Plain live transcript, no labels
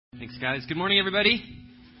Thanks, guys. Good morning, everybody.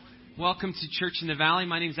 Welcome to Church in the Valley.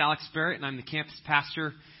 My name is Alex Barrett, and I'm the campus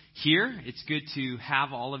pastor here. It's good to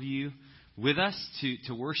have all of you with us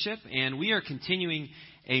to worship. And we are continuing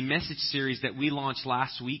a message series that we launched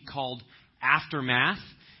last week called Aftermath.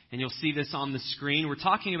 And you'll see this on the screen. We're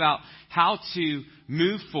talking about how to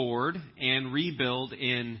move forward and rebuild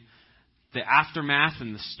in the aftermath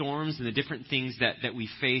and the storms and the different things that we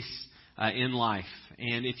face in life.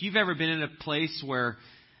 And if you've ever been in a place where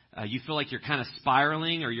you feel like you're kind of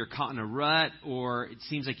spiraling, or you're caught in a rut, or it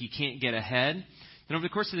seems like you can't get ahead, then over the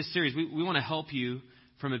course of this series, we want to help you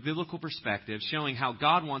from a biblical perspective, showing how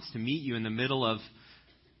God wants to meet you in the middle of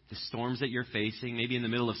the storms that you're facing, maybe in the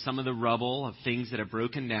middle of some of the rubble of things that have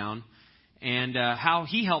broken down, and how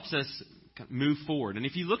He helps us move forward. And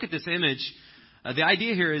if you look at this image, the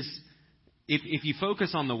idea here is if you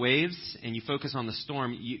focus on the waves and you focus on the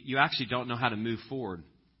storm, you actually don't know how to move forward.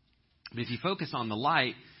 But if you focus on the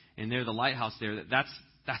light, and there's the lighthouse there,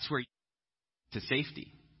 that's where to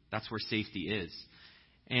safety. That's where safety is.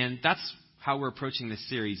 And that's how we're approaching this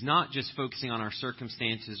series, not just focusing on our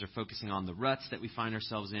circumstances or focusing on the ruts that we find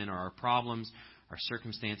ourselves in or our problems, our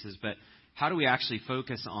circumstances, but how do we actually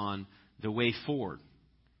focus on the way forward?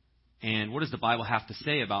 And what does the Bible have to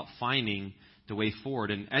say about finding the way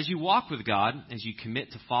forward? And as you walk with God, as you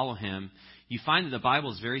commit to follow Him, you find that the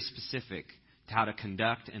Bible is very specific to how to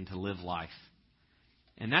conduct and to live life.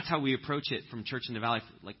 And that's how we approach it from Church in the Valley.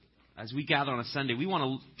 Like, as we gather on a Sunday, we want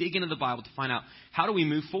to dig into the Bible to find out, how do we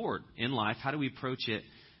move forward in life? How do we approach it,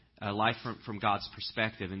 life from God's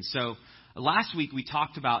perspective? And so last week we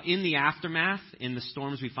talked about in the aftermath, in the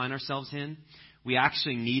storms we find ourselves in, we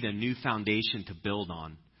actually need a new foundation to build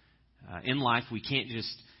on. In life, we can't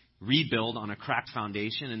just rebuild on a cracked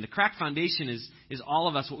foundation. And the cracked foundation is all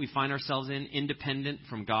of us, what we find ourselves in, independent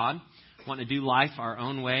from God, wanting to do life our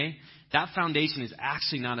own way. That foundation is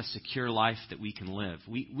actually not a secure life that we can live.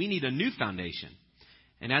 We need a new foundation.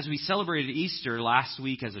 And as we celebrated Easter last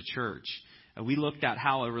week as a church, we looked at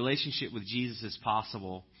how a relationship with Jesus is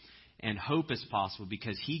possible and hope is possible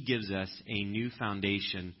because He gives us a new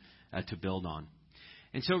foundation to build on.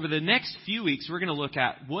 And so over the next few weeks, we're going to look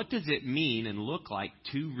at what does it mean and look like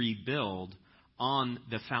to rebuild on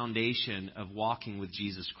the foundation of walking with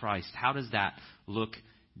Jesus Christ. How does that look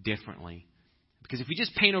differently? Because if we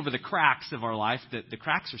just paint over the cracks of our life, the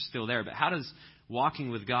cracks are still there. But how does walking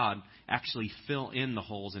with God actually fill in the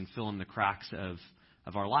holes and fill in the cracks of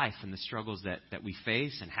our life and the struggles that we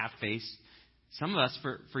face and have faced, some of us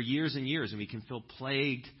for years and years, and we can feel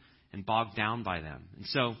plagued and bogged down by them. And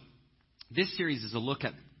so this series is a look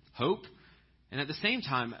at hope, and at the same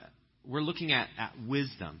time, we're looking at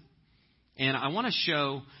wisdom. And I want to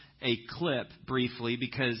show a clip briefly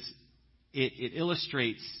because it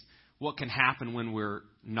illustrates what can happen when we're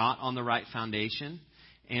not on the right foundation.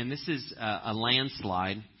 And this is a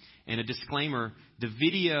landslide. And a disclaimer, the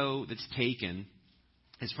video that's taken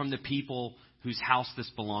is from the people whose house this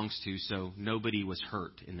belongs to, so nobody was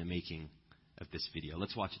hurt in the making of this video.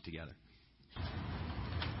 Let's watch it together.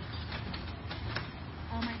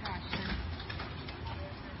 Oh my gosh.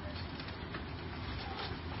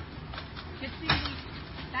 Just see,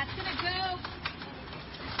 that's going to go.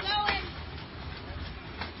 It's going.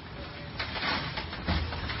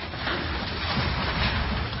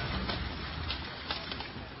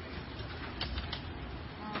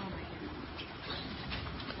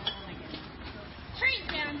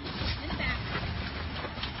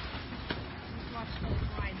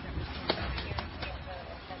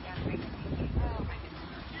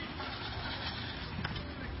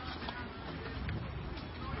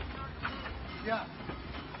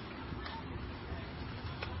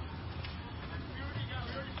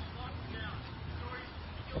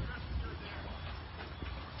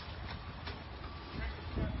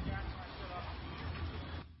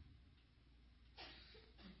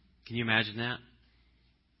 Can you imagine that?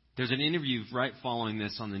 There's an interview right following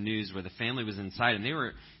this on the news where the family was inside, and they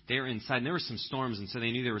were inside, and there were some storms, and so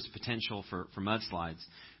they knew there was potential for mudslides.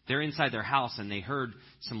 They're inside their house, and they heard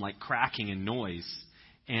some like cracking and noise,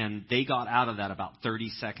 and they got out of that about 30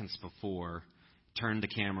 seconds before, turned the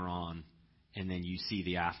camera on, and then you see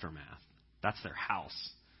the aftermath. That's their house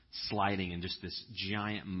sliding in just this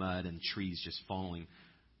giant mud and trees just falling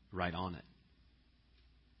right on it.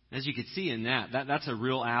 As you can see in that's a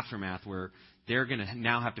real aftermath where they're going to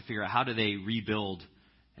now have to figure out how do they rebuild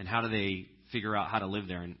and how do they figure out how to live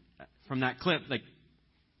there. And from that clip,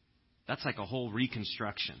 that's like a whole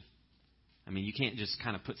reconstruction. I mean, you can't just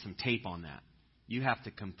kind of put some tape on that. You have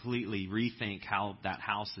to completely rethink how that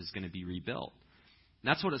house is going to be rebuilt.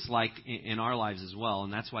 And that's what it's like in our lives as well.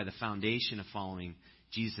 And that's why the foundation of following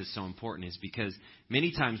Jesus is so important is because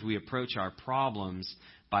many times we approach our problems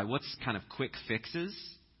by what's kind of quick fixes,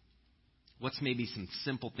 what's maybe some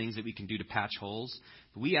simple things that we can do to patch holes.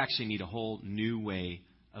 But we actually need a whole new way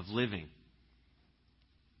of living.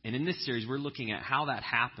 And in this series, we're looking at how that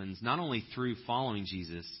happens, not only through following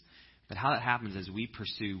Jesus, but how that happens as we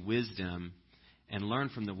pursue wisdom and learn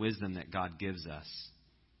from the wisdom that God gives us.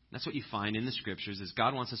 That's what you find in the Scriptures is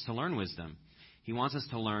God wants us to learn wisdom. He wants us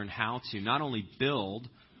to learn how to not only build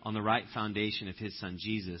on the right foundation of His Son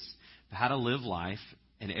Jesus, but how to live life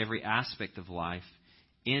in every aspect of life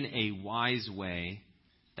in a wise way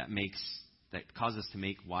that causes us to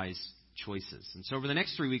make wise choices. And so over the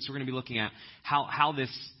next 3 weeks, we're going to be looking at how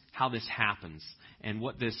this happens and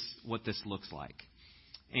what this looks like.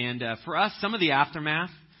 And for us, some of the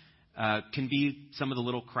aftermath can be some of the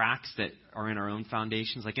little cracks that are in our own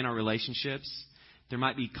foundations, like in our relationships. There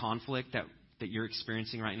might be conflict that you're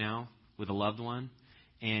experiencing right now with a loved one,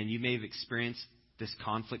 and you may have experienced this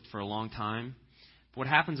conflict for a long time. But what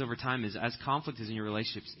happens over time is, as conflict is in your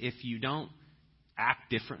relationships, if you don't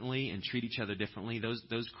act differently and treat each other differently,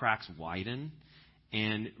 those cracks widen,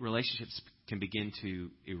 and relationships can begin to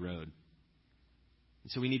erode.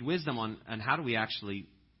 And so we need wisdom on how do we actually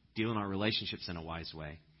deal in our relationships in a wise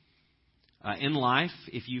way. In life,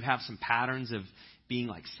 if you have some patterns of being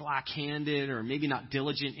like slack-handed or maybe not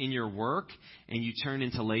diligent in your work and you turn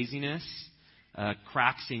into laziness,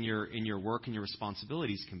 cracks in your work and your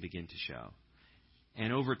responsibilities can begin to show.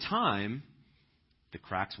 And over time, the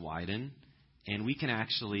cracks widen and we can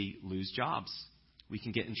actually lose jobs. We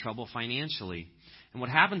can get in trouble financially. And what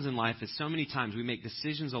happens in life is so many times we make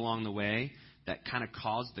decisions along the way that kind of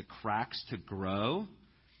cause the cracks to grow.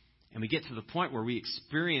 And we get to the point where we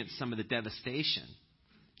experience some of the devastation.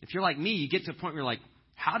 If you're like me, you get to a point where you're like,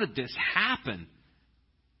 how did this happen?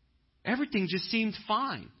 Everything just seemed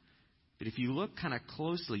fine. But if you look kind of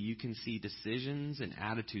closely, you can see decisions and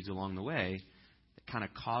attitudes along the way that kind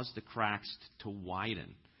of cause the cracks to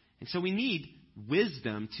widen. And so we need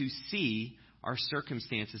wisdom to see our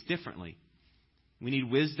circumstances differently. We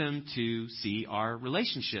need wisdom to see our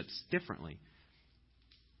relationships differently.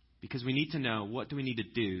 Because we need to know what do we need to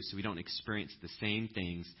do so we don't experience the same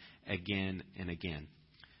things again and again.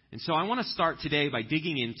 And so I want to start today by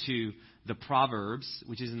digging into the Proverbs,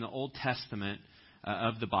 which is in the Old Testament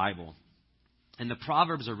of the Bible. And the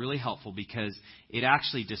Proverbs are really helpful because it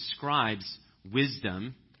actually describes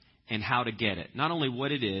wisdom and how to get it. Not only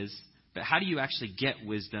what it is, but how do you actually get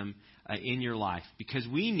wisdom in your life? Because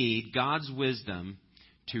we need God's wisdom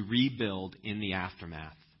to rebuild in the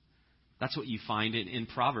aftermath. That's what you find in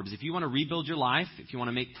Proverbs. If you want to rebuild your life, if you want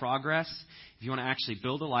to make progress, if you want to actually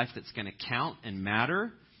build a life that's going to count and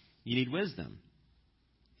matter, you need wisdom.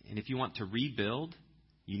 And if you want to rebuild,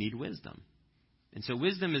 you need wisdom. And so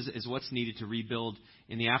wisdom is what's needed to rebuild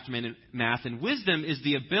in the aftermath. And wisdom is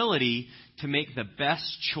the ability to make the best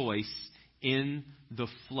choice in the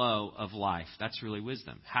flow of life. That's really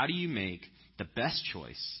wisdom. How do you make the best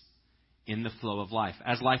choice in the flow of life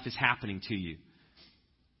as life is happening to you?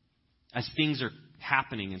 As things are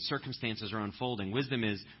happening and circumstances are unfolding, wisdom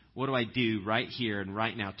is, what do I do right here and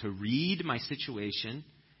right now to read my situation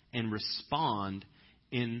and respond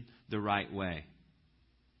in the right way?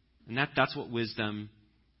 And that's what wisdom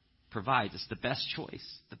provides. It's the best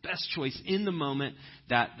choice in the moment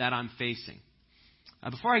that I'm facing.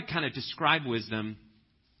 Before I kind of describe wisdom,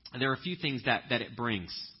 there are a few things that it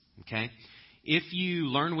brings. Okay, if you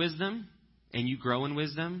learn wisdom and you grow in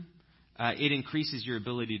wisdom, it increases your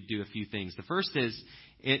ability to do a few things. The first is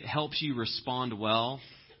it helps you respond well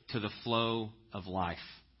to the flow of life.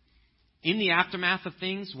 In the aftermath of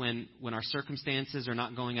things, when our circumstances are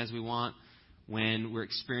not going as we want, when we're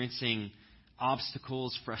experiencing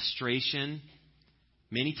obstacles, frustration,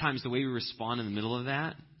 many times the way we respond in the middle of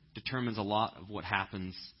that determines a lot of what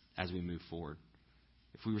happens as we move forward.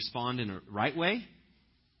 If we respond in a right way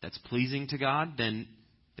that's pleasing to God, then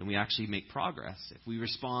we actually make progress. If we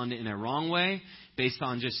respond in a wrong way, based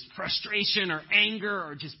on just frustration or anger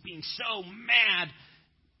or just being so mad,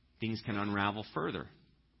 things can unravel further.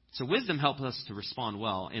 So wisdom helps us to respond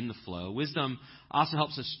well in the flow. Wisdom also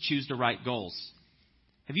helps us choose the right goals.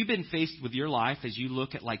 Have you been faced with your life as you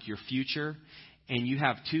look at like your future and you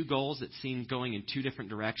have two goals that seem going in two different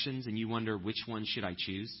directions and you wonder which one should I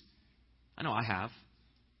choose? I know I have.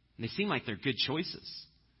 And they seem like they're good choices.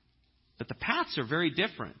 But the paths are very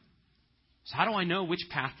different. So how do I know which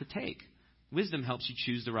path to take? Wisdom helps you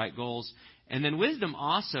choose the right goals. And then wisdom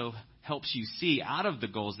also helps you see out of the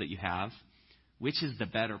goals that you have, which is the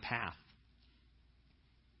better path.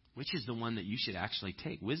 Which is the one that you should actually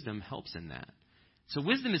take. Wisdom helps in that. So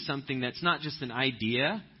wisdom is something that's not just an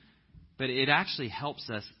idea, but it actually helps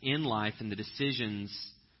us in life and the decisions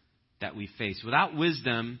that we face. Without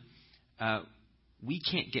wisdom, we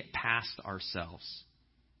can't get past ourselves.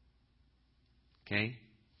 Okay?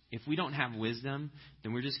 If we don't have wisdom,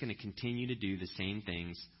 then we're just going to continue to do the same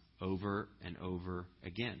things over and over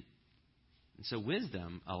again. And so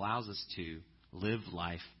wisdom allows us to live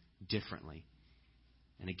life differently.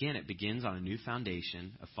 And again, it begins on a new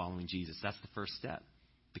foundation of following Jesus. That's the first step,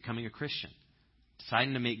 becoming a Christian.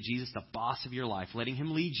 Deciding to make Jesus the boss of your life, letting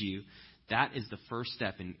him lead you, that is the first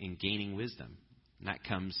step in gaining wisdom. And that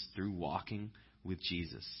comes through walking with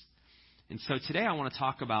Jesus. And so today I want to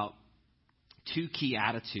talk about two key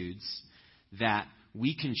attitudes that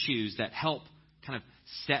we can choose that help kind of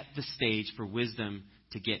set the stage for wisdom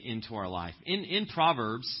to get into our life. In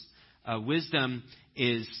Proverbs, wisdom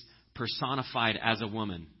is personified as a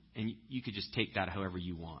woman. And you could just take that however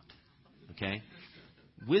you want. Okay?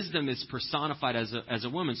 Wisdom is personified as a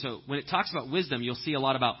woman. So when it talks about wisdom, you'll see a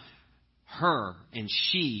lot about her, and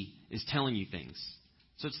she is telling you things.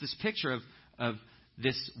 So it's this picture of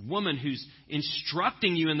this woman who's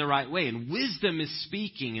instructing you in the right way. And wisdom is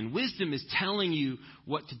speaking, and wisdom is telling you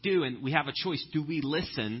what to do. And we have a choice. Do we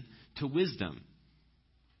listen to wisdom?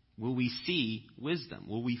 Will we see wisdom?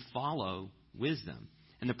 Will we follow wisdom?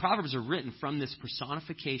 And the Proverbs are written from this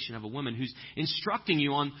personification of a woman who's instructing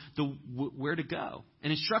you on where to go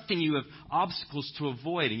and instructing you of obstacles to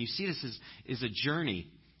avoid. And you see this as a journey.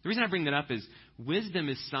 The reason I bring that up is wisdom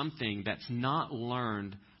is something that's not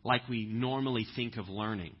learned like we normally think of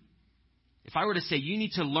learning. If I were to say, you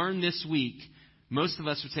need to learn this week, most of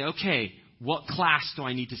us would say, okay, what class do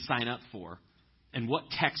I need to sign up for? And what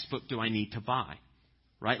textbook do I need to buy?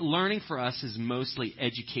 Right? Learning for us is mostly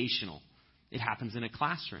educational. It happens in a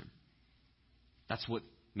classroom. That's what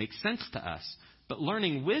makes sense to us. But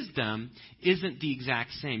learning wisdom isn't the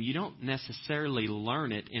exact same. You don't necessarily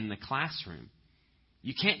learn it in the classroom.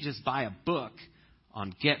 You can't just buy a book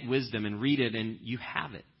on Get Wisdom and read it and you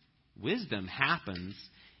have it. Wisdom happens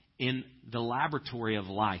in the laboratory of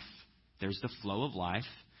life. There's the flow of life.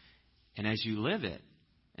 And as you live it,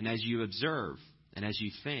 and as you observe, and as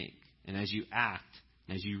you think, and as you act,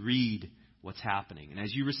 and as you read what's happening, and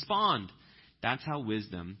as you respond, that's how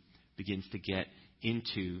wisdom begins to get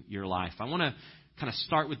into your life. I want to kind of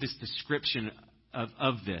start with this description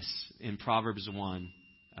of this in Proverbs 1,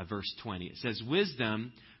 verse 20. It says,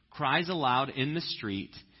 wisdom cries aloud in the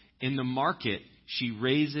street. In the market, she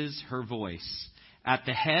raises her voice. At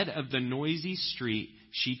the head of the noisy street,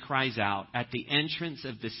 she cries out. At the entrance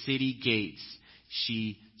of the city gates,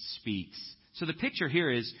 she speaks. So the picture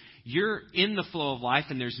here is you're in the flow of life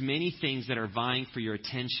and there's many things that are vying for your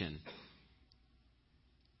attention.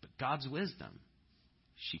 God's wisdom,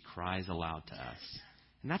 she cries aloud to us.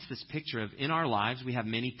 And that's this picture of in our lives, we have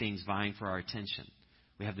many things vying for our attention.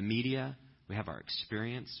 We have the media, we have our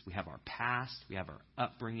experience, we have our past, we have our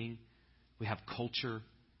upbringing, we have culture,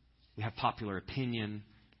 we have popular opinion.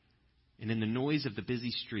 And in the noise of the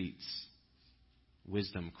busy streets,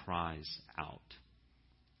 wisdom cries out.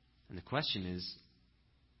 And the question is,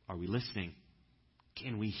 are we listening?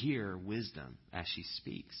 Can we hear wisdom as she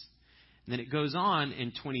speaks? And then it goes on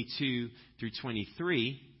in 22 through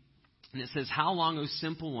 23, and it says, how long, O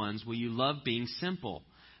simple ones, will you love being simple?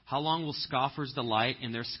 How long will scoffers delight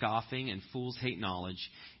in their scoffing and fools hate knowledge?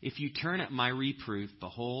 If you turn at my reproof,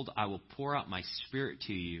 behold, I will pour out my spirit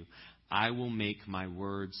to you. I will make my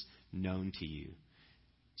words known to you.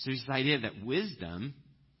 So there's this idea that wisdom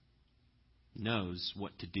knows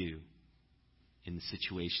what to do in the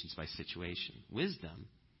situations by situation. Wisdom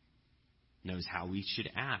knows how we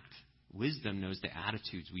should act. Wisdom knows the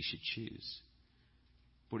attitudes we should choose.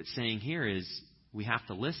 What it's saying here is we have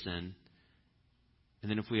to listen,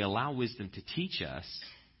 and then if we allow wisdom to teach us,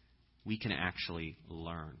 we can actually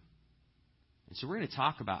learn. And so we're going to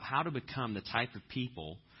talk about how to become the type of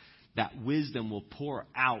people that wisdom will pour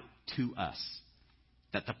out to us.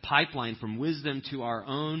 That the pipeline from wisdom to our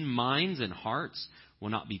own minds and hearts will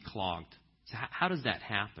not be clogged. So how does that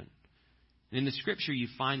happen? And in the Scripture, you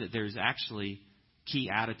find that there's actually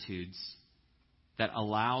key attitudes that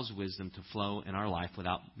allows wisdom to flow in our life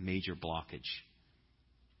without major blockage.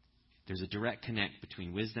 There's a direct connect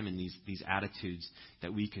between wisdom and these attitudes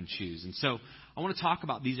that we can choose. And so I want to talk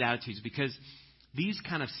about these attitudes because these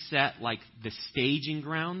kind of set like the staging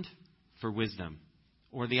ground for wisdom.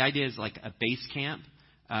 Or the idea is like a base camp.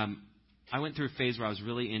 I went through a phase where I was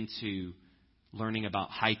really into learning about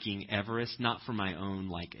hiking Everest, not for my own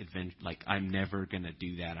adventure. I'm never going to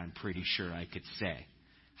do that, I'm pretty sure I could say.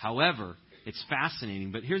 However, it's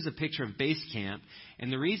fascinating. But here's a picture of base camp.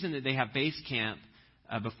 And the reason that they have base camp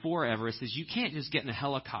before Everest is you can't just get in a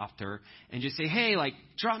helicopter and just say, hey, like,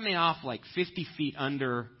 drop me off like 50 feet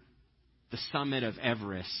under the summit of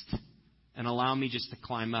Everest and allow me just to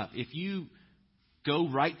climb up. If you go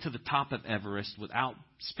right to the top of Everest without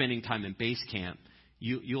spending time in base camp,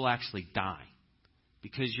 you'll actually die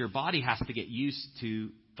because your body has to get used to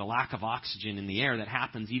the lack of oxygen in the air that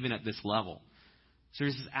happens even at this level. So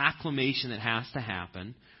there's this acclimation that has to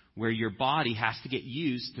happen where your body has to get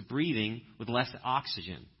used to breathing with less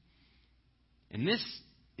oxygen. And this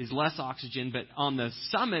is less oxygen, but on the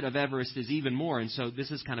summit of Everest is even more. And so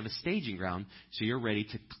this is kind of a staging ground, so you're ready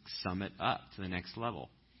to summit up to the next level.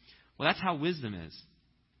 Well, that's how wisdom is.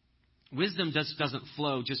 Wisdom doesn't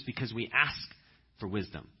flow just because we ask for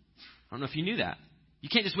wisdom. I don't know if you knew that. You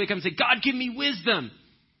can't just wake up and say, God, give me wisdom.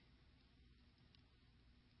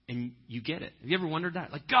 And you get it. Have you ever wondered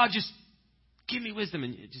that? Like, God, just give me wisdom.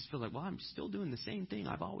 And you just feel like, well, I'm still doing the same thing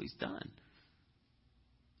I've always done.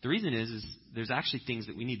 The reason is there's actually things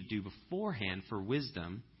that we need to do beforehand for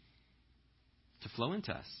wisdom to flow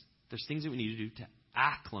into us. There's things that we need to do to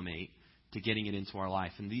acclimate to getting it into our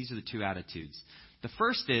life. And these are the two attitudes. The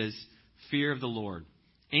first is fear of the Lord.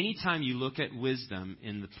 Anytime you look at wisdom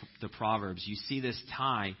in the Proverbs, you see this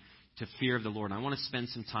tie to fear of the Lord. And I want to spend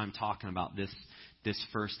some time talking about this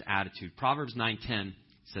first attitude. Proverbs 9:10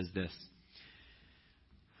 says this.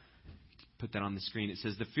 Put that on the screen. It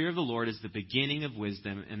says, the fear of the Lord is the beginning of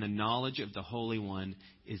wisdom, and the knowledge of the Holy One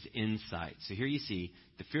is insight. So here you see,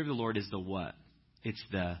 the fear of the Lord is the what? It's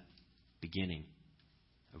the beginning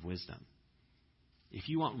of wisdom. If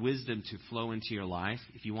you want wisdom to flow into your life,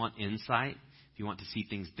 if you want insight, if you want to see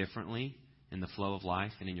things differently in the flow of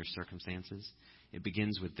life and in your circumstances, it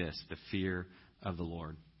begins with this, the fear of the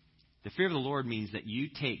Lord. The fear of the Lord means that you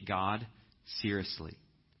take God seriously.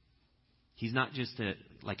 He's not just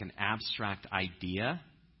like an abstract idea.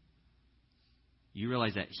 You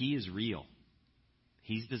realize that He is real.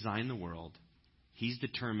 He's designed the world. He's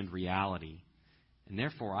determined reality. And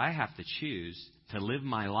therefore, I have to choose to live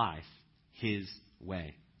my life His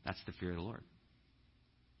way. That's the fear of the Lord.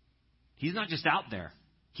 He's not just out there.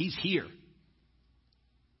 He's here.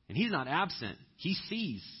 And He's not absent. He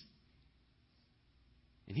sees.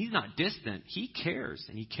 And He's not distant. He cares.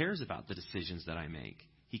 And He cares about the decisions that I make.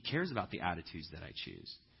 He cares about the attitudes that I choose.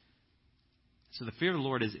 So the fear of the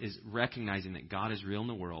Lord is recognizing that God is real in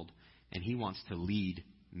the world and He wants to lead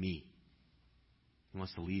me. He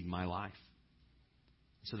wants to lead my life.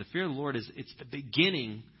 So the fear of the Lord it's the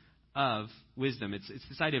beginning of wisdom. It's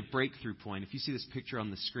this idea of breakthrough point. If you see this picture on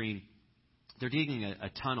the screen, they're digging a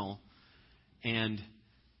tunnel, and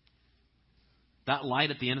that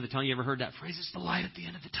light at the end of the tunnel, you ever heard that phrase? It's the light at the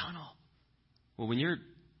end of the tunnel. Well, when you're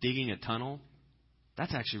digging a tunnel,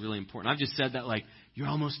 that's actually really important. I've just said that like, you're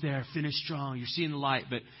almost there, finish strong, you're seeing the light.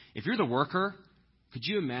 But if you're the worker, could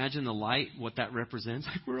you imagine the light, what that represents?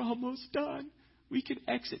 Like, we're almost done. We can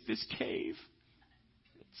exit this cave.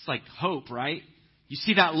 It's like hope, right? You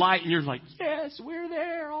see that light and you're like, yes, we're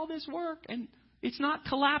there, all this work. And it's not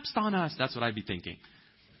collapsed on us. That's what I'd be thinking.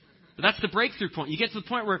 But that's the breakthrough point. You get to the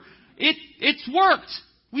point where it's worked.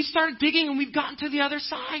 We start digging and we've gotten to the other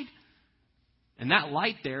side. And that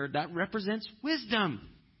light there, that represents wisdom.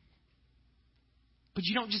 But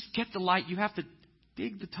you don't just get the light. You have to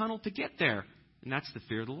dig the tunnel to get there. And that's the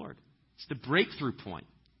fear of the Lord. It's the breakthrough point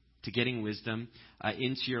to getting wisdom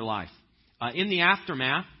into your life. In the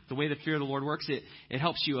aftermath, the way the fear of the Lord works, it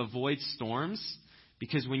helps you avoid storms.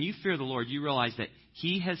 Because when you fear the Lord, you realize that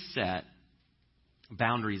He has set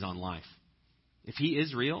boundaries on life. If He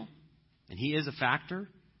is real, and He is a factor,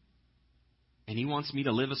 and He wants me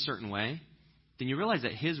to live a certain way, then you realize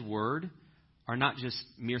that His word are not just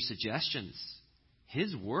mere suggestions.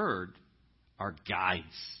 His word are guides.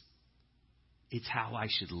 It's how I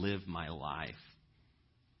should live my life.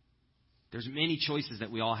 There's many choices that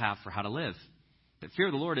we all have for how to live. But fear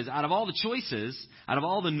of the Lord is out of all the choices, out of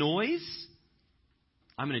all the noise,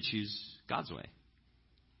 I'm going to choose God's way.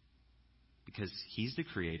 Because He's the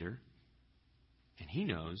Creator, and He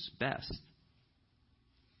knows best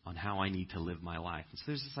on how I need to live my life. And so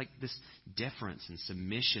there's this deference and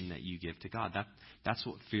submission that you give to God. That's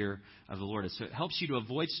what fear of the Lord is. So it helps you to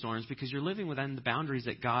avoid storms because you're living within the boundaries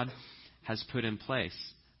that God has put in place.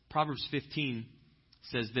 Proverbs 15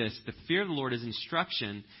 says this, the fear of the Lord is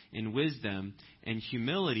instruction in wisdom, and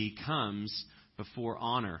humility comes before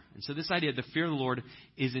honor. And so this idea of the fear of the Lord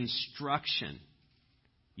is instruction.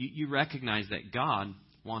 You recognize that God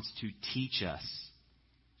wants to teach us.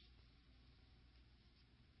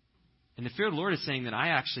 And the fear of the Lord is saying that I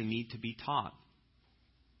actually need to be taught.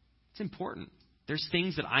 It's important. There's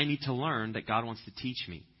things that I need to learn that God wants to teach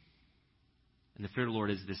me. And the fear of the Lord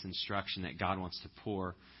is this instruction that God wants to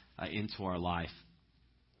pour into our life.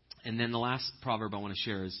 And then the last proverb I want to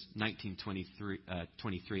share is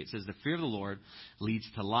 19:23. It says, "The fear of the Lord leads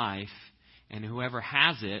to life, and whoever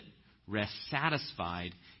has it rests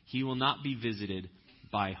satisfied. He will not be visited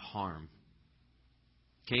by harm."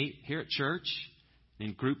 Okay, here at church,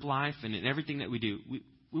 in group life, and in everything that we do,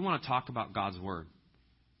 we want to talk about God's Word.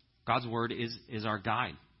 God's Word is our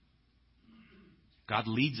guide. God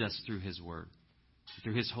leads us through His Word,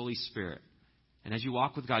 through His Holy Spirit. And as you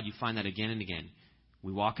walk with God, you find that again and again.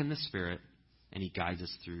 We walk in the Spirit, and He guides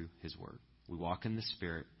us through His Word. We walk in the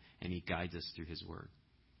Spirit, and He guides us through His Word.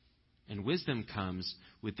 And wisdom comes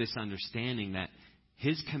with this understanding that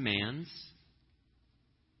His commands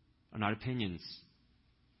are not opinions.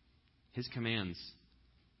 His commands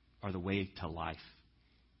are the way to life.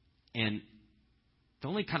 And the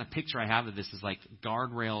only kind of picture I have of this is like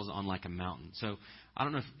guardrails on like a mountain. So I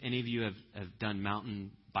don't know if any of you have done mountain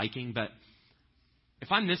biking, but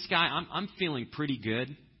if I'm this guy, I'm feeling pretty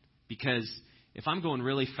good, because if I'm going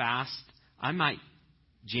really fast, I might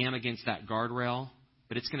jam against that guardrail,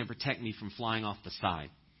 but it's going to protect me from flying off the side.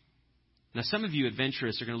 Now, some of you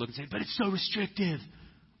adventurous are going to look and say, "But it's so restrictive.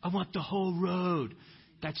 I want the whole road."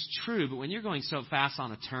 That's true, but when you're going so fast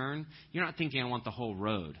on a turn, you're not thinking, "I want the whole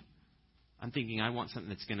road." I'm thinking, "I want something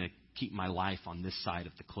that's going to keep my life on this side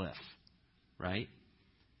of the cliff." Right?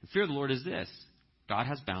 The fear of the Lord is this: God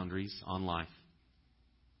has boundaries on life.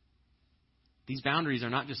 These boundaries are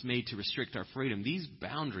not just made to restrict our freedom. These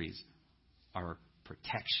boundaries are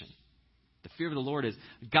protection. The fear of the Lord is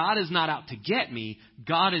God is not out to get me.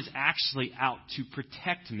 God is actually out to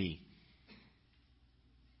protect me.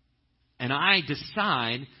 And I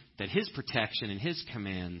decide that His protection and His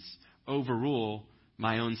commands overrule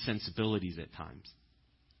my own sensibilities at times.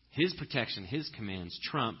 His protection, His commands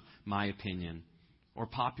trump my opinion or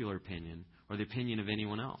popular opinion or the opinion of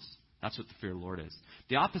anyone else. That's what the fear of the Lord is.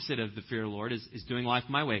 The opposite of the fear of the Lord is doing life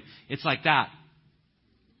my way. It's like that.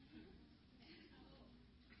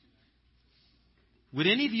 Would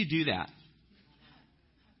any of you do that?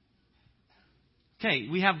 Okay,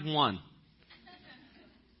 we have one.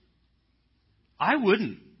 I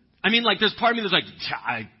wouldn't. I mean, like, there's part of me that's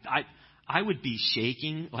like, I would be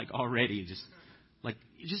shaking, like, already.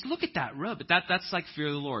 Just look at that road. But that's like fear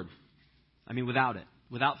of the Lord. I mean, without it.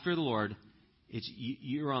 Without fear of the Lord, it's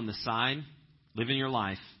you're on the side, living your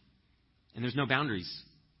life, and there's no boundaries.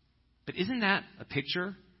 But isn't that a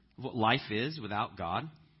picture of what life is without God?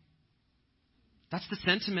 That's the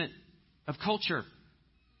sentiment of culture.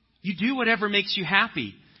 You do whatever makes you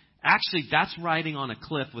happy. Actually, that's riding on a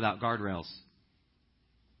cliff without guardrails.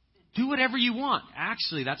 Do whatever you want.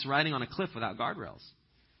 Actually, that's riding on a cliff without guardrails.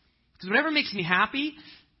 Because whatever makes me happy,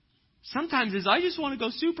 sometimes is I just want to go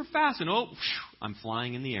super fast and I'm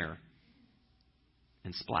flying in the air.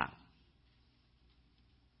 And splat.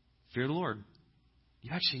 Fear of the Lord. You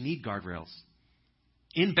actually need guardrails.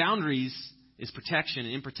 In boundaries is protection,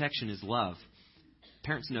 and in protection is love.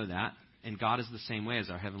 Parents know that, and God is the same way as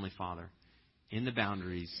our Heavenly Father. In the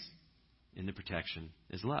boundaries, in the protection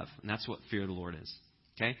is love. And that's what fear of the Lord is.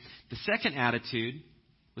 Okay? The second attitude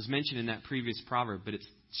was mentioned in that previous proverb, but it's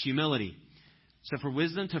humility. So for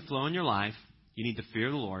wisdom to flow in your life, you need the fear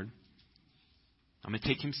of the Lord. I'm going to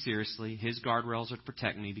take Him seriously. His guardrails are to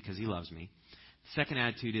protect me because He loves me. The second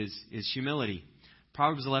attitude is humility.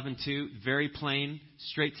 Proverbs 11:2, very plain,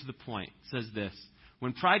 straight to the point. It says this: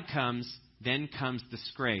 when pride comes, then comes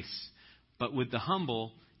disgrace, but with the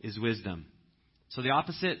humble is wisdom. So the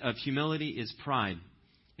opposite of humility is pride.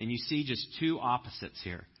 And you see just two opposites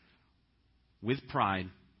here. With pride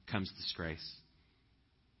comes disgrace.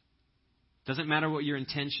 Doesn't matter what your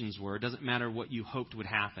intentions were. It doesn't matter what you hoped would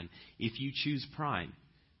happen. If you choose pride,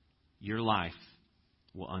 your life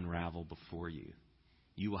will unravel before you.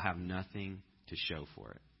 You will have nothing to show for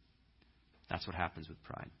it. That's what happens with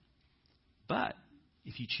pride. But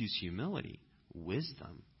if you choose humility,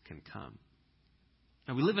 wisdom can come.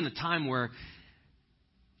 Now, we live in a time where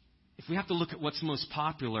if we have to look at what's most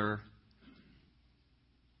popular,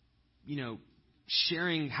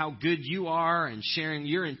 sharing how good you are and sharing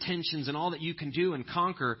your intentions and all that you can do and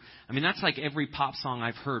conquer. I mean, that's like every pop song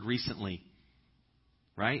I've heard recently.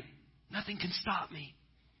 Right? Nothing can stop me.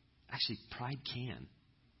 Actually, pride can.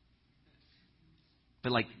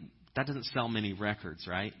 But that doesn't sell many records,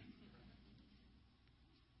 right?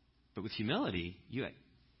 But with humility, you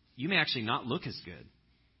may actually not look as good.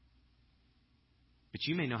 But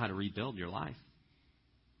you may know how to rebuild your life.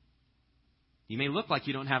 You may look like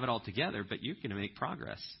you don't have it all together, but you're going to make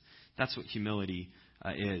progress. That's what humility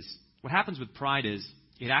is. What happens with pride is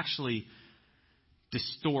it actually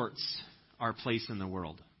distorts our place in the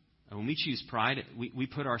world. And when we choose pride, we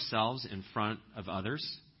put ourselves in front of others.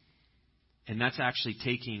 And that's actually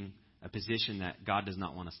taking a position that God does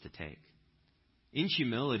not want us to take. In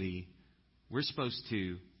humility, we're supposed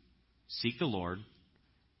to seek the Lord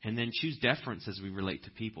and then choose deference as we relate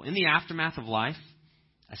to people. In the aftermath of life,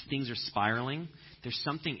 as things are spiraling, there's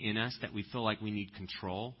something in us that we feel like we need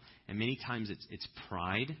control. And many times it's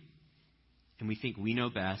pride. And we think we know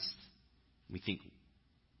best. We think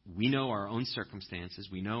we know our own circumstances.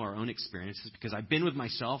 We know our own experiences because I've been with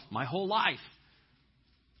myself my whole life.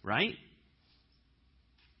 Right?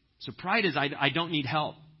 So pride is I don't need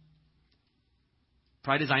help.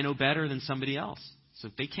 Pride is I know better than somebody else. So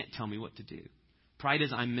they can't tell me what to do. Pride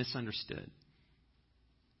is I'm misunderstood.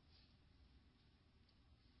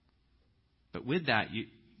 But with that,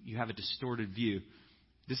 you have a distorted view.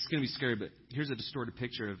 This is going to be scary, but here's a distorted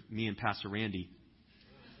picture of me and Pastor Randy.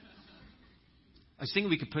 I was thinking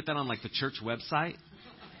we could put that on like the church website.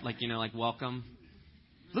 Like, like welcome.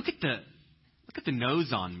 Look at the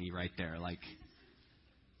nose on me right there. Like,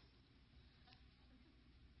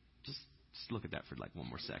 just look at that for like one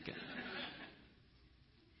more second.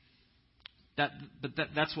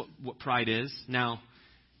 That's what pride is. Now,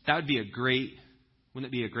 that would be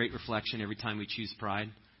wouldn't it be a great reflection every time we choose pride?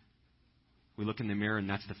 We look in the mirror and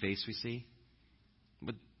that's the face we see.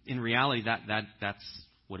 But in reality, that's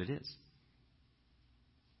what it is.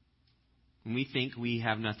 When we think we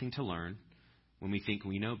have nothing to learn, when we think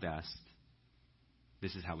we know best,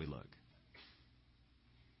 this is how we look.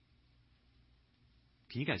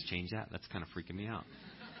 Can you guys change that? That's kind of freaking me out.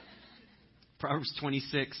 Proverbs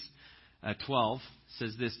 26:12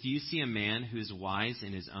 says this: Do you see a man who is wise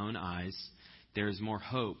in his own eyes? There is more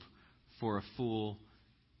hope for a fool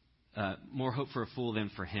than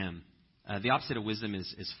for him. The opposite of wisdom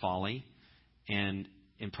is folly. And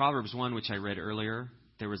in Proverbs 1, which I read earlier,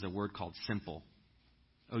 there was a word called simple.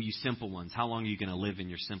 Oh, you simple ones, how long are you going to live in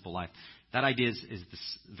your simple life? That idea is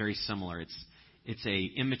very similar. It's a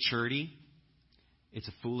immaturity. It's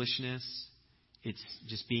a foolishness. It's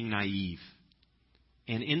just being naive.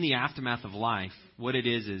 And in the aftermath of life, what it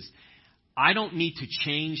is I don't need to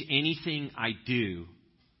change anything I do,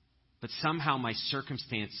 but somehow my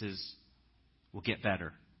circumstances will get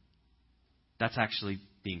better. That's actually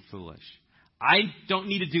being foolish. I don't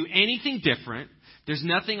need to do anything different. There's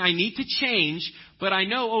nothing I need to change, but I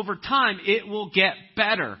know over time it will get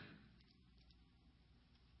better.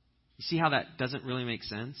 You see how that doesn't really make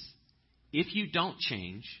sense? If you don't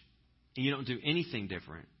change and you don't do anything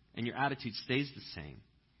different and your attitude stays the same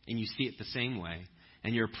and you see it the same way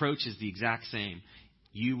and your approach is the exact same,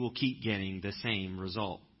 you will keep getting the same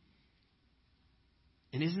result.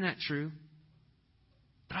 And isn't that true?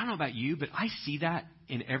 But I don't know about you, but I see that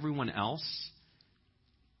in everyone else.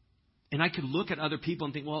 And I could look at other people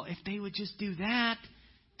and think, well, if they would just do that,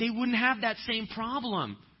 they wouldn't have that same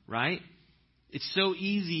problem, right? It's so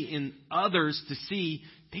easy in others to see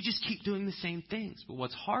they just keep doing the same things. But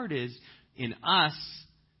what's hard is in us,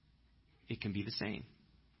 it can be the same.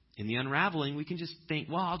 In the unraveling, we can just think,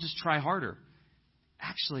 well, I'll just try harder.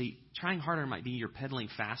 Actually, trying harder might be you're pedaling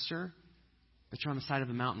faster, but you're on the side of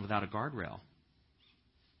a mountain without a guardrail.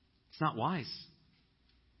 It's not wise.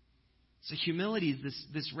 So humility is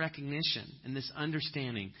this recognition and this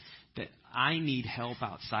understanding that I need help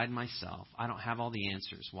outside myself. I don't have all the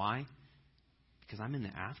answers. Why? Because I'm in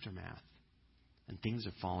the aftermath and things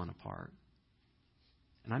are falling apart.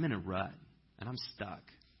 And I'm in a rut and I'm stuck.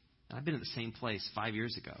 And I've been at the same place 5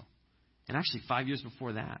 years ago. And actually 5 years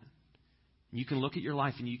before that. And you can look at your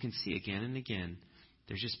life and you can see again and again,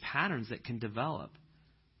 there's just patterns that can develop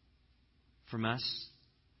from us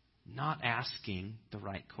not asking the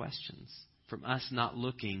right questions, from us not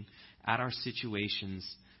looking at our situations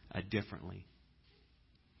differently.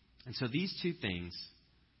 And so these two things,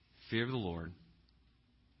 fear of the Lord,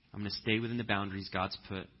 I'm going to stay within the boundaries God's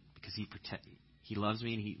put because He loves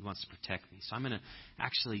me and He wants to protect me. So I'm going to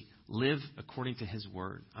actually live according to His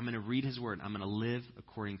Word. I'm going to read His Word. I'm going to live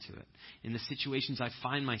according to it. In the situations I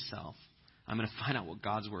find myself, I'm going to find out what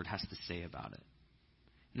God's Word has to say about it.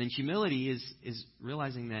 And then humility is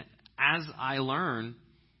realizing that as I learn,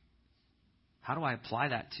 how do I apply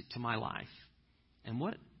that to my life? And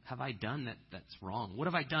what have I done that's wrong? What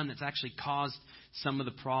have I done that's actually caused some of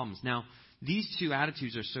the problems? Now, these two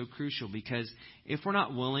attitudes are so crucial because if we're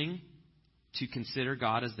not willing to consider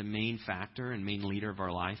God as the main factor and main leader of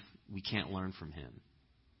our life, we can't learn from Him.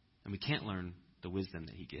 And we can't learn the wisdom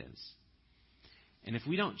that He gives. And if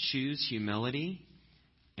we don't choose humility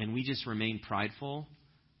and we just remain prideful,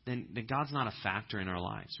 then God's not a factor in our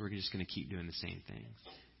lives. We're just going to keep doing the same things.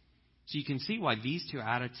 So you can see why these two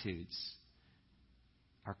attitudes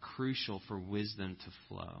are crucial for wisdom to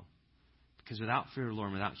flow. Because without fear of the Lord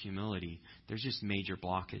and without humility, there's just major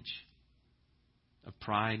blockage of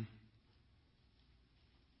pride,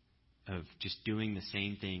 of just doing the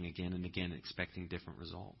same thing again and again, expecting different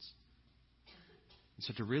results. And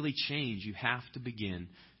so to really change, you have to begin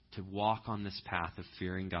to walk on this path of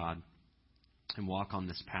fearing God and walk on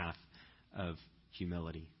this path of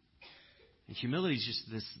humility. And humility is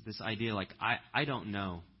just this idea like, I don't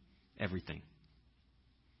know everything.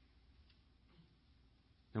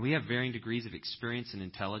 Now, we have varying degrees of experience and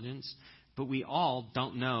intelligence, but we all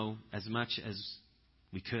don't know as much as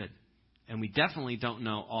we could. And we definitely don't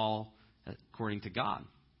know all according to God.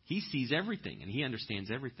 He sees everything, and He understands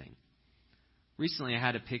everything. Recently, I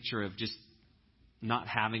had a picture of just not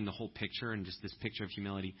having the whole picture and just this picture of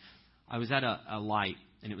humility. I was at a light,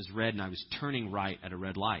 and it was red, and I was turning right at a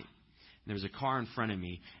red light. And there was a car in front of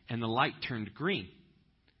me, and the light turned green.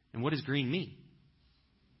 And what does green mean?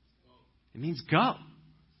 It means go.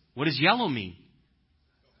 What does yellow mean?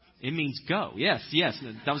 It means go. Yes.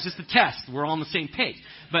 That was just a test. We're all on the same page.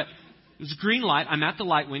 But it was a green light. I'm at the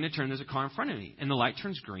light waiting to turn. There's a car in front of me. And the light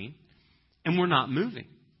turns green. And we're not moving.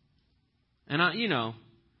 And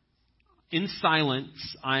in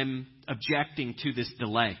silence, I'm objecting to this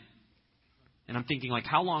delay. And I'm thinking, like,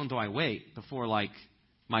 how long do I wait before, like,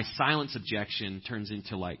 my silence objection turns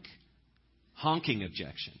into, like, honking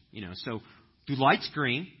objection? So the light's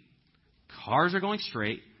green. Cars are going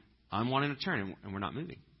straight. I'm wanting to turn, and we're not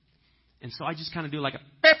moving. And so I just kind of do like a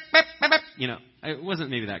beep, beep, beep, beep. It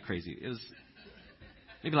wasn't maybe that crazy. It was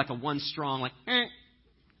maybe like a one strong, like, and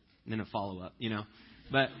then a follow-up,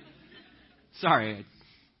 But, sorry,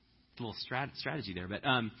 a little strategy there. But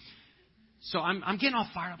so I'm getting all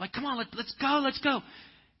fired up, like, come on, let's go.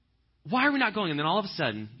 Why are we not going? And then all of a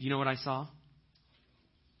sudden, you know what I saw?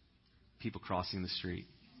 People crossing the street.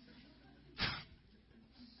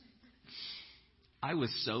 I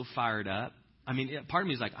was so fired up. I mean, part of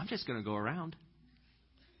me is like, I'm just going to go around.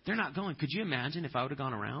 They're not going. Could you imagine if I would have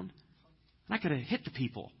gone around? And I could have hit the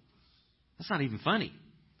people. That's not even funny.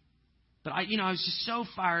 But I was just so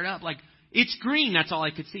fired up. Like, it's green. That's all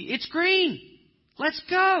I could see. It's green. Let's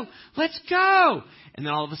go. And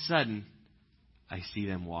then all of a sudden, I see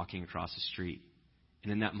them walking across the street.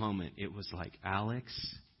 And in that moment, it was like, Alex,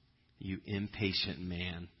 you impatient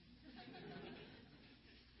man.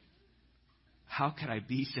 How could I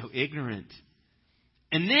be so ignorant?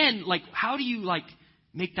 And then, like, how do you, like,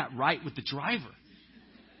 make that right with the driver?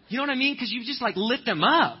 You know what I mean? Because you just, like, lit them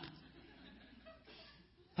up.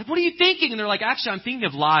 Like, what are you thinking? And they're like, actually, I'm thinking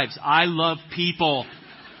of lives. I love people.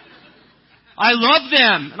 I love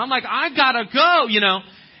them. And I'm like, I gotta go,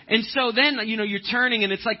 And so then, you're turning,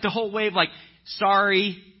 and it's like the whole wave, like,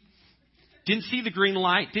 sorry. Didn't see the green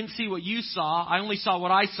light. Didn't see what you saw. I only saw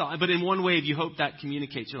what I saw. But in one wave, you hope that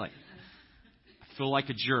communicates. You're like, feel like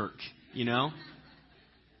a jerk,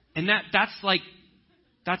 And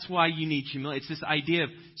that's why you need humility. It's this idea of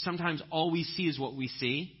sometimes all we see is what we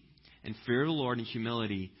see. And fear of the Lord and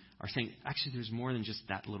humility are saying, actually, there's more than just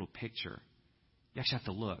that little picture. You actually have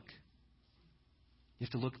to look. You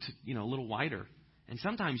have to look to, a little wider. And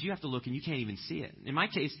sometimes you have to look and you can't even see it. In my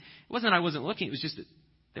case, it wasn't I wasn't looking. It was just that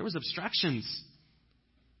there was obstructions.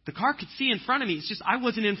 The car could see in front of me. It's just I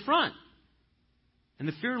wasn't in front. And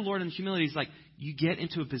the fear of the Lord and humility is like you get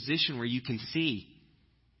into a position where you can see.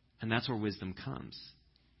 And that's where wisdom comes.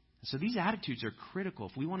 So these attitudes are critical.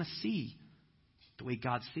 If we want to see the way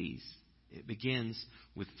God sees, it begins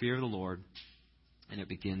with fear of the Lord and it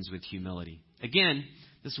begins with humility. Again,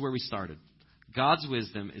 this is where we started. God's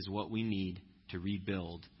wisdom is what we need to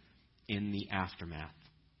rebuild in the aftermath.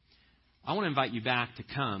 I want to invite you back to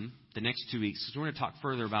come the next 2 weeks because we're going to talk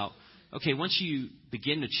further about, okay, once you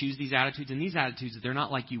begin to choose these attitudes, and these attitudes, they're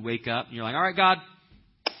not like you wake up and you're like, all right, God,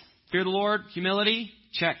 fear the Lord, humility,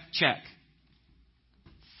 check.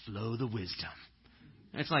 Flow the wisdom.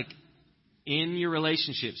 And it's like in your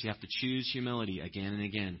relationships, you have to choose humility again and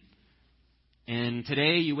again. And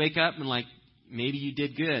today you wake up and like maybe you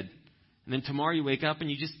did good. And then tomorrow you wake up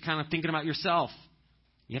and you just kind of thinking about yourself.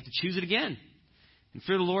 You have to choose it again. And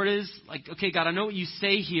fear of the Lord is like, okay, God, I know what you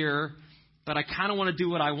say here, but I kind of want to do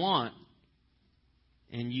what I want.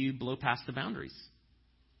 And you blow past the boundaries.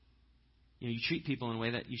 You treat people in a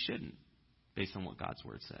way that you shouldn't, based on what God's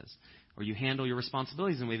Word says. Or you handle your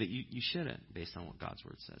responsibilities in a way that you shouldn't, based on what God's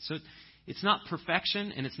Word says. So it's not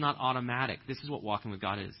perfection and it's not automatic. This is what walking with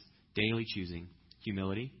God is. Daily choosing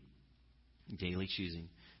humility, daily choosing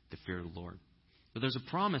the fear of the Lord. But there's a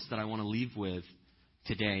promise that I want to leave with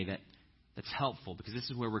today that's helpful, because this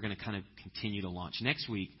is where we're going to kind of continue to launch. Next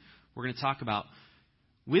week, we're going to talk about,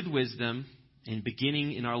 with wisdom and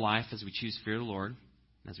beginning in our life as we choose fear of the Lord,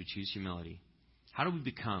 as we choose humility, how do we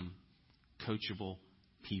become coachable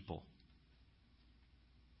people?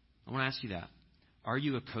 I want to ask you that. Are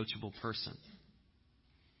you a coachable person?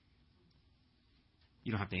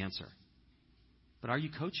 You don't have to answer. But are you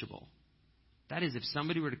coachable? That is, if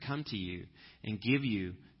somebody were to come to you and give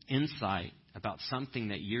you insight about something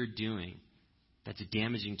that you're doing that's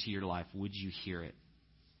damaging to your life, would you hear it?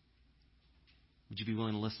 Would you be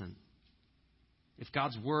willing to listen? If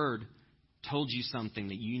God's Word told you something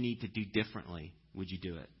that you need to do differently, would you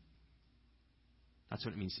do it? That's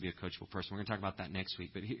what it means to be a coachable person. We're going to talk about that next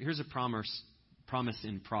week. But here's a promise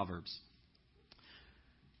in Proverbs.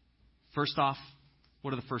 First off,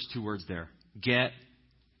 what are the first two words there? Get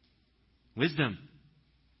wisdom.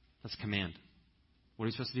 That's a command. What are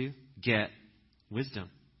you supposed to do? Get wisdom.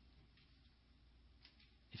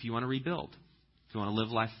 If you want to rebuild, if you want to live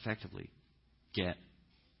life effectively, get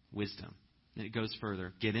wisdom. And it goes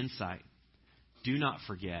further. Get insight. Do not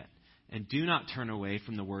forget. And do not turn away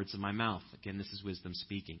from the words of my mouth. Again, this is wisdom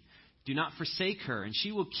speaking. Do not forsake her, and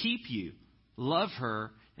she will keep you. Love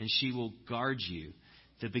her, and she will guard you.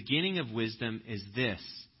 The beginning of wisdom is this.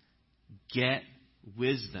 Get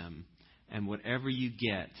wisdom, and whatever you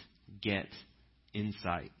get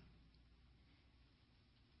insight.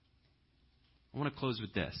 I want to close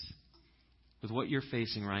with this. With what you're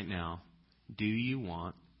facing right now, do you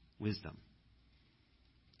want wisdom?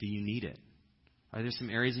 Do you need it? Are there some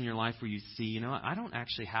areas in your life where you see, I don't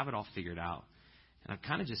actually have it all figured out, and I'm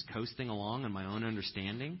kind of just coasting along in my own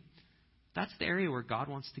understanding? That's the area where God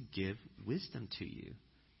wants to give wisdom to you.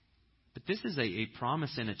 But this is a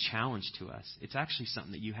promise and a challenge to us. It's actually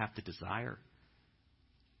something that you have to desire.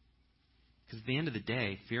 Because at the end of the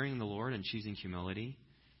day, fearing the Lord and choosing humility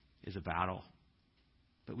is a battle.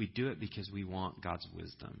 But we do it because we want God's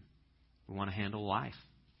wisdom. We want to handle life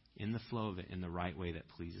in the flow of it in the right way that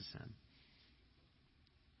pleases Him.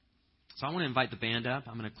 So I want to invite the band up.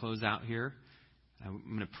 I'm going to close out here. I'm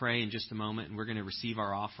going to pray in just a moment, and we're going to receive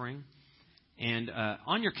our offering. And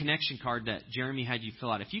on your connection card that Jeremy had you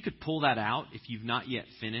fill out, if you could pull that out, if you've not yet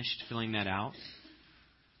finished filling that out,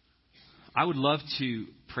 I would love to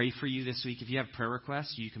pray for you this week. If you have prayer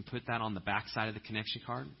requests, you can put that on the back side of the connection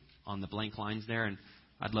card, on the blank lines there, and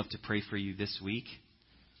I'd love to pray for you this week.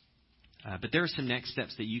 But there are some next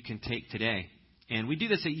steps that you can take today. And we do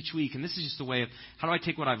this each week, and this is just a way of how do I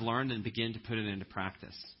take what I've learned and begin to put it into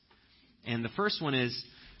practice. And the first one is,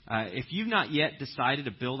 if you've not yet decided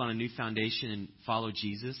to build on a new foundation and follow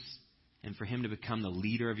Jesus and for Him to become the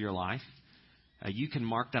leader of your life, you can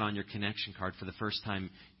mark that on your connection card for the first time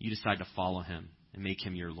you decide to follow Him and make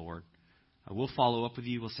Him your Lord. We'll follow up with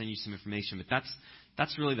you. We'll send you some information. But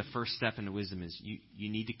that's really the first step into wisdom is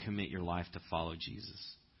you need to commit your life to follow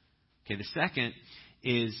Jesus. Okay, the second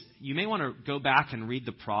is you may want to go back and read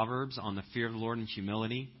the Proverbs on the fear of the Lord and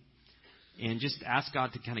humility and just ask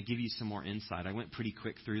God to kind of give you some more insight. I went pretty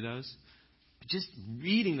quick through those. But just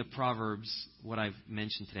reading the Proverbs, what I've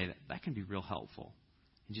mentioned today, that can be real helpful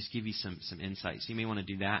and just give you some insight. So you may want to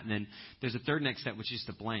do that. And then there's a third next step, which is just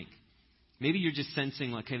a blank. Maybe you're just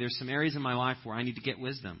sensing, okay, there's some areas in my life where I need to get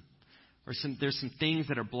wisdom. Or there's some things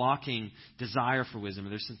that are blocking desire for wisdom. Or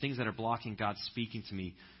there's some things that are blocking God speaking to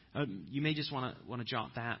me. You may just want to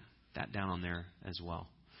jot that down on there as well.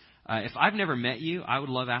 If I've never met you, I would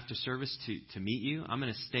love after service to meet you. I'm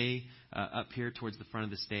going to stay up here towards the front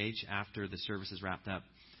of the stage after the service is wrapped up,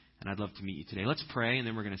 and I'd love to meet you today. Let's pray, and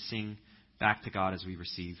then we're going to sing back to God as we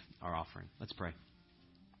receive our offering. Let's pray.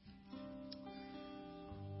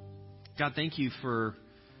 God, thank you for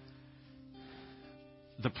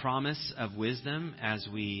the promise of wisdom as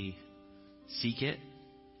we seek it.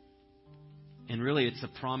 And really, it's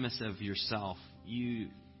a promise of yourself. You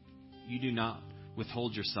do not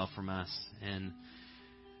withhold yourself from us. And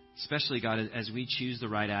especially, God, as we choose the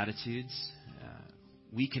right attitudes,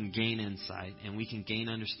 we can gain insight, and we can gain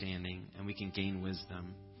understanding, and we can gain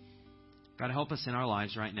wisdom. God, help us in our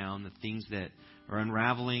lives right now in the things that are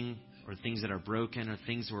unraveling or things that are broken or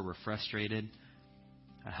things where we're frustrated.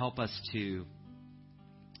 Help us to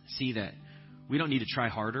see that we don't need to try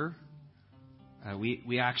harder.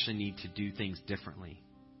 We actually need to do things differently.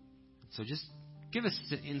 So just give us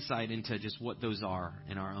insight into just what those are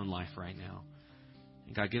in our own life right now.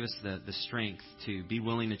 And God, give us the strength to be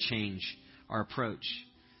willing to change our approach,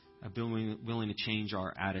 be willing to change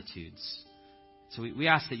our attitudes. So we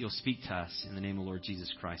ask that you'll speak to us in the name of the Lord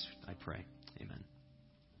Jesus Christ, I pray. Amen.